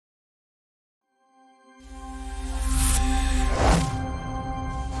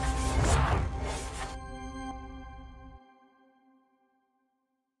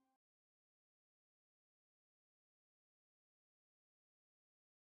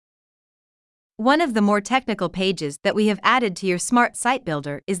One of the more technical pages that we have added to your Smart Site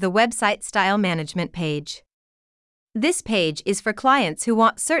Builder is the Website Style Management page. This page is for clients who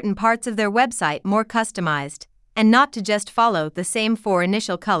want certain parts of their website more customized, and not to just follow the same 4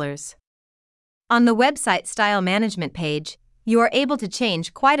 initial colors. On the Website Style Management page, you are able to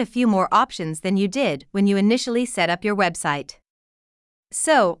change quite a few more options than you did when you initially set up your website.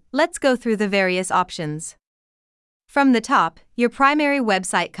 So, let's go through the various options. From the top, your primary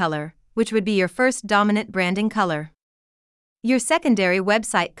website color, which would be your first dominant branding color. Your secondary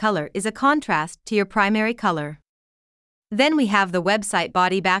website color is a contrast to your primary color. Then we have the website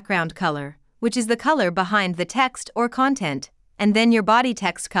body background color, which is the color behind the text or content, and then your body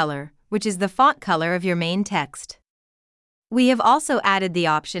text color, which is the font color of your main text. We have also added the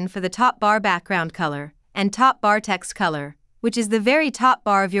option for the top bar background color and top bar text color, which is the very top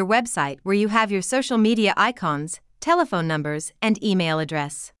bar of your website where you have your social media icons, telephone numbers, and email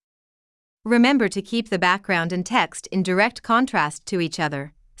address. Remember to keep the background and text in direct contrast to each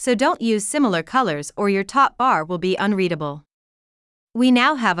other, so don't use similar colors or your top bar will be unreadable. We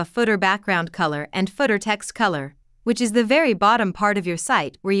now have a footer background color and footer text color, which is the very bottom part of your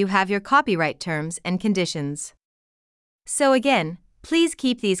site where you have your copyright terms and conditions. So again, please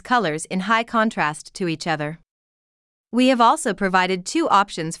keep these colors in high contrast to each other. We have also provided 2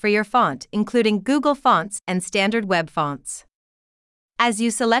 options for your font, including Google Fonts and standard web fonts. As you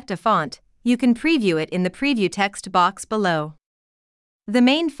select a font, you can preview it in the preview text box below. The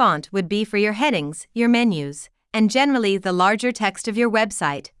main font would be for your headings, your menus, and generally the larger text of your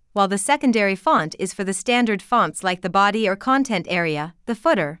website, while the secondary font is for the standard fonts like the body or content area, the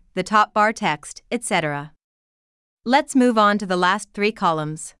footer, the top bar text, etc. Let's move on to the last 3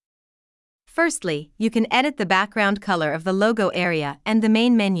 columns. Firstly, you can edit the background color of the logo area and the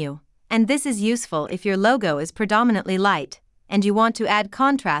main menu, and this is useful if your logo is predominantly light and you want to add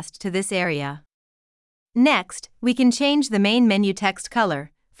contrast to this area. Next, we can change the main menu text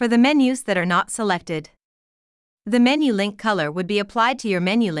color for the menus that are not selected. The menu link color would be applied to your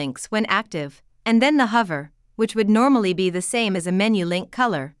menu links when active, and then the hover, which would normally be the same as a menu link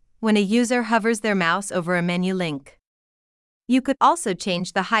color, when a user hovers their mouse over a menu link. You could also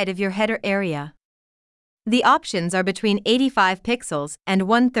change the height of your header area. The options are between 85 pixels and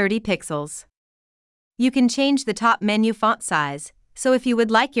 130 pixels. You can change the top menu font size, so if you would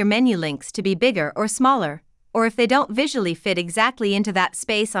like your menu links to be bigger or smaller, or if they don't visually fit exactly into that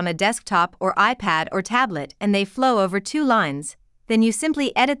space on a desktop or iPad or tablet and they flow over 2 lines, then you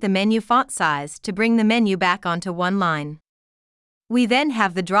simply edit the menu font size to bring the menu back onto 1 line. We then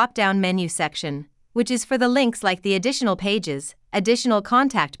have the drop-down menu section, which is for the links like the additional pages, additional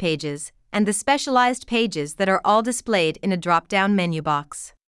contact pages, and the specialized pages that are all displayed in a drop-down menu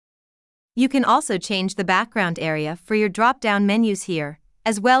box. You can also change the background area for your drop-down menus here,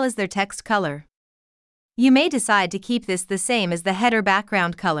 as well as their text color. You may decide to keep this the same as the header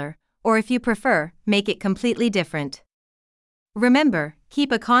background color, or if you prefer, make it completely different. Remember,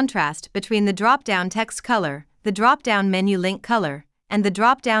 keep a contrast between the drop-down text color, the drop-down menu link color, and the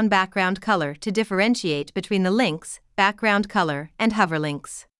drop-down background color to differentiate between the links, background color, and hover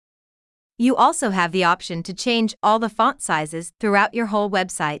links. You also have the option to change all the font sizes throughout your whole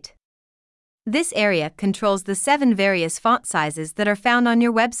website. This area controls the 7 various font sizes that are found on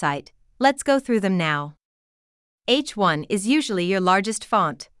your website. Let's go through them now. H1 is usually your largest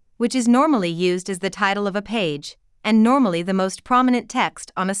font, which is normally used as the title of a page, and normally the most prominent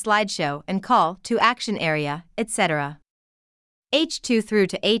text on a slideshow and call to action area, etc. H2 through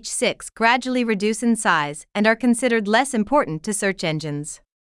to H6 gradually reduce in size and are considered less important to search engines.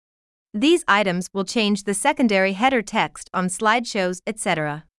 These items will change the secondary header text on slideshows,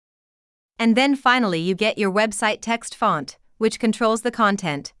 etc. And then finally you get your website text font, which controls the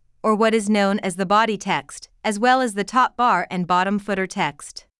content, or what is known as the body text, as well as the top bar and bottom footer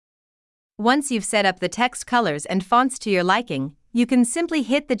text. Once you've set up the text colors and fonts to your liking, you can simply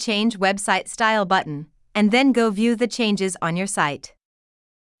hit the Change Website Style button, and then go view the changes on your site.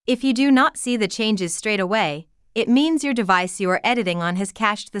 If you do not see the changes straight away, it means your device you are editing on has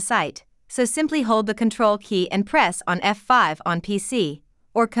cached the site, so simply hold the Control key and press on F5 on PC,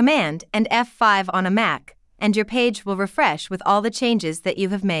 or Command and F5 on a Mac, and your page will refresh with all the changes that you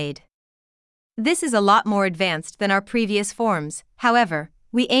have made. This is a lot more advanced than our previous forms, however,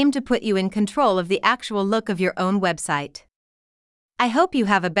 we aim to put you in control of the actual look of your own website. I hope you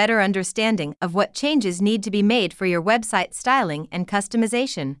have a better understanding of what changes need to be made for your website styling and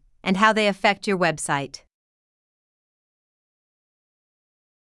customization, and how they affect your website.